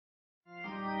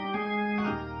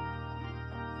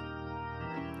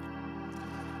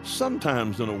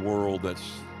Sometimes in a world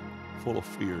that's full of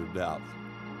fear, doubt,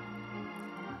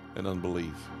 and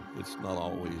unbelief, it's not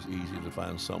always easy to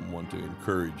find someone to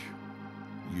encourage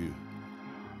you.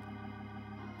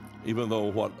 Even though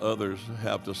what others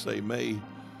have to say may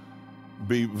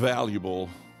be valuable,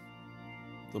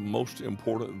 the most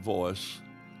important voice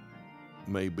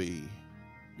may be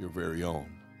your very own.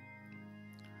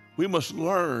 We must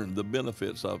learn the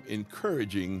benefits of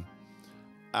encouraging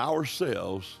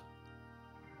ourselves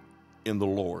in the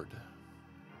Lord.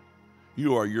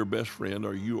 You are your best friend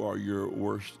or you are your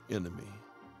worst enemy.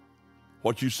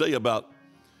 What you say about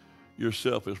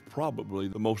yourself is probably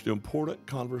the most important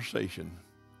conversation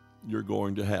you're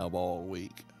going to have all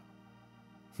week.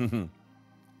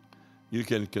 You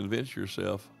can convince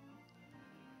yourself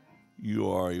you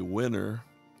are a winner,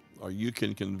 or you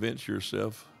can convince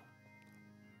yourself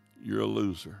you're a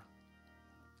loser.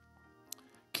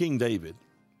 King David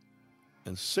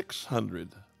and 600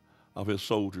 of his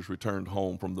soldiers returned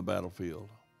home from the battlefield.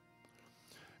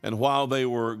 And while they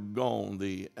were gone,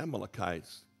 the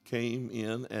Amalekites came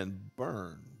in and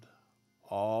burned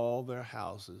all their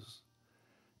houses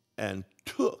and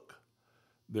took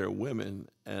their women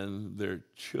and their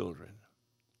children.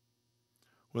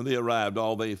 When they arrived,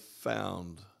 all they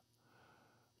found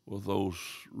were those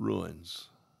ruins.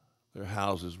 Their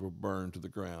houses were burned to the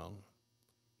ground.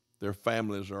 Their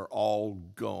families are all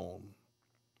gone.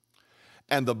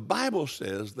 And the Bible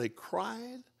says they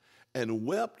cried and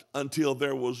wept until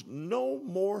there was no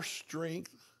more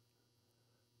strength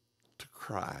to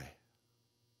cry.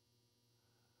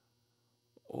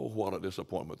 Oh, what a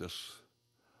disappointment this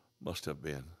must have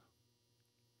been.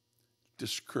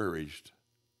 Discouraged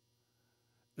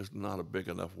is not a big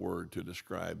enough word to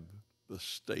describe the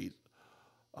state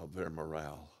of their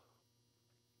morale.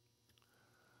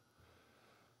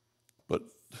 But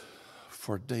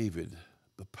for David,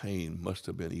 the pain must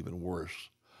have been even worse,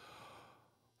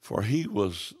 for he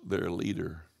was their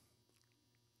leader.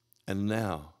 And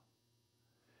now,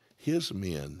 his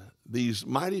men, these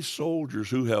mighty soldiers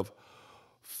who have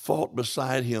fought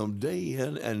beside him day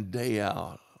in and day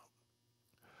out,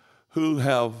 who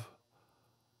have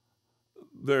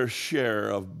their share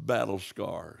of battle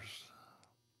scars,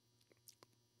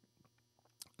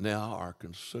 now are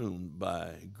consumed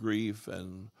by grief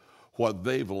and what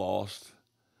they've lost.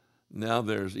 Now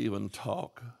there's even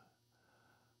talk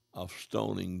of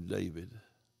stoning David.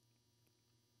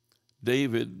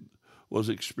 David was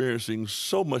experiencing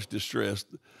so much distress,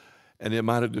 and it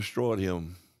might have destroyed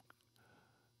him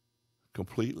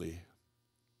completely,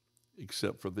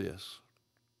 except for this.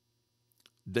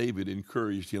 David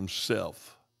encouraged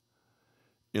himself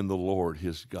in the Lord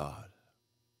his God.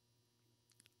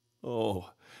 Oh,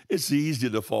 it's easy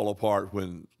to fall apart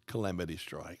when calamity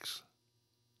strikes.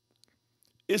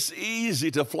 It's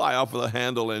easy to fly off of the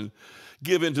handle and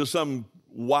give into some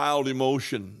wild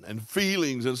emotion and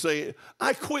feelings and say,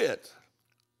 I quit.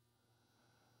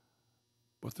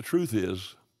 But the truth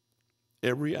is,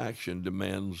 every action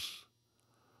demands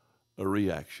a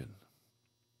reaction.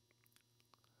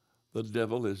 The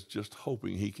devil is just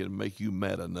hoping he can make you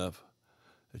mad enough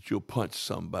that you'll punch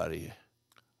somebody.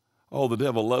 Oh, the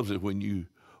devil loves it when you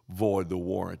void the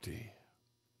warranty.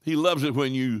 He loves it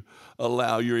when you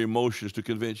allow your emotions to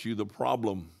convince you the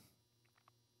problem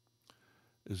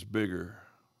is bigger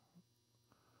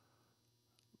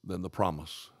than the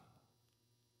promise.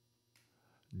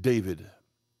 David,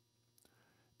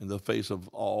 in the face of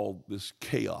all this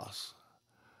chaos,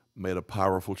 made a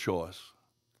powerful choice.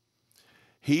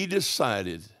 He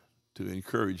decided to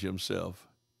encourage himself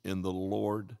in the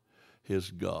Lord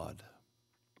his God.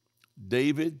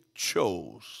 David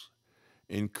chose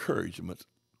encouragement,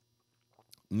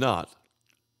 not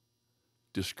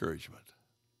discouragement.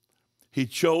 He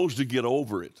chose to get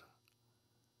over it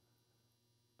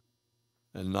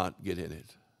and not get in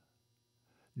it.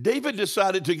 David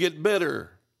decided to get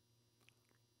better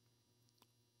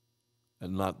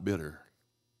and not bitter.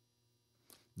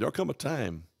 There'll come a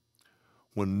time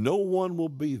when no one will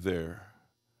be there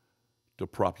to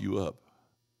prop you up.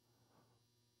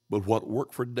 But what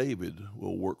worked for David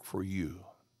will work for you.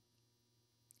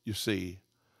 You see,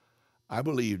 I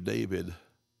believe David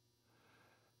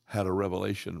had a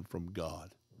revelation from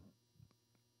God.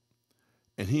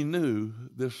 And he knew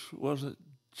this wasn't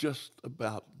just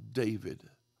about David.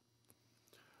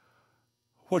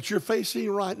 What you're facing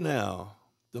right now,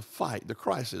 the fight, the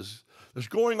crisis that's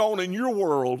going on in your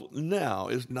world now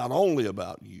is not only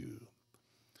about you,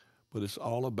 but it's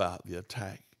all about the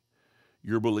attack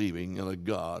you're believing in a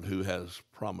God who has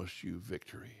promised you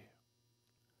victory.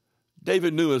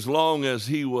 David knew as long as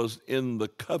he was in the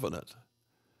covenant,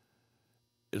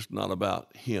 it's not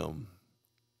about him,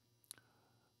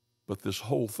 But this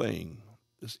whole thing,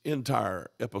 this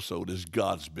entire episode is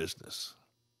God's business.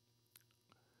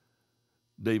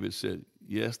 David said,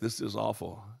 yes, this is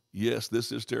awful. Yes,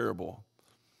 this is terrible.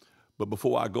 But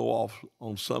before I go off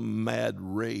on some mad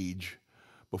rage,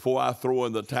 before I throw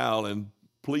in the towel and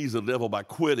please the devil by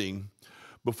quitting,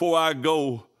 before I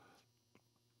go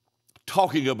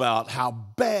talking about how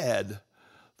bad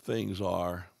things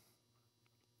are,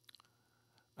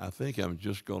 I think I'm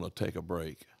just going to take a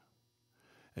break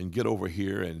and get over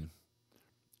here and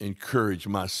encourage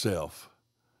myself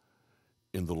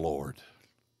in the Lord.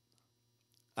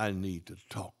 I need to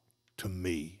talk to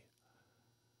me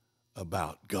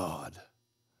about God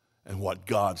and what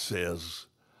God says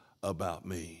about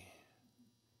me.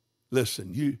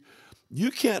 Listen,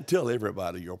 you can't tell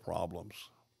everybody your problems.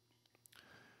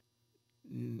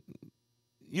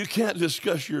 You can't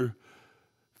discuss your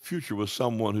future with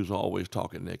someone who's always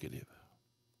talking negative.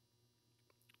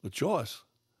 The choice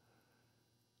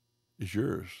is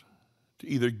yours to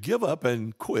either give up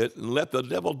and quit and let the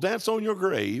devil dance on your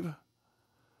grave,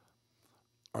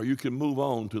 or you can move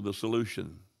on to the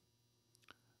solution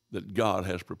that God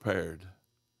has prepared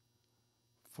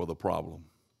for the problem.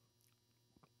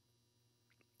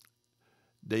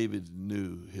 David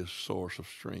knew his source of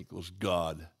strength was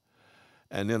God.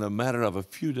 And in a matter of a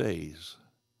few days,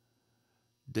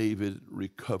 David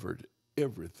recovered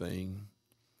everything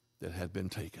that had been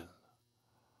taken,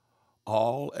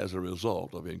 all as a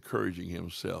result of encouraging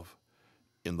himself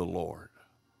in the Lord.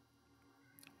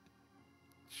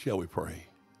 Shall we pray?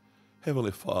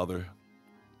 Heavenly Father,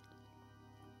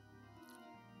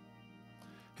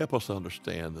 help us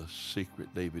understand the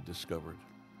secret David discovered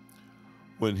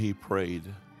when he prayed,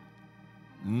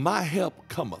 "My help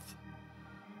cometh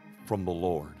from the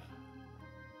Lord."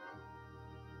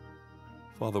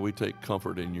 Father, we take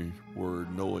comfort in your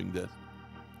word, knowing that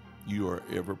you are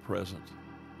ever present.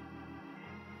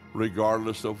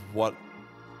 Regardless of what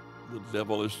the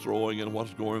devil is throwing and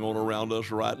what's going on around us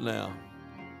right now,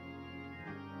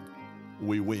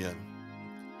 we win.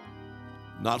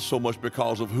 Not so much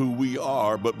because of who we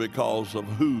are, but because of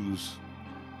whose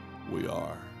we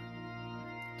are.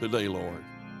 Today, Lord,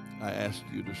 I ask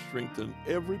you to strengthen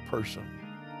every person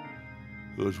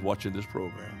who is watching this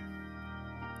program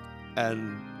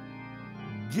and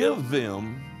give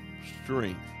them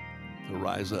strength to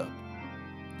rise up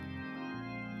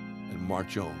and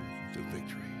march on to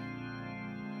victory.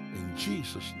 In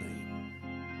Jesus' name,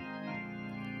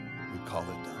 we call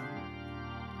it done.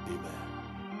 Amen.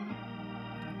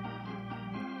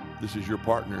 This is your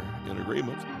partner in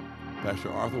agreement, Pastor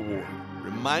Arthur Ward,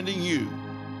 reminding you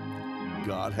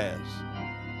God has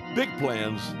big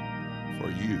plans for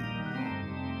you.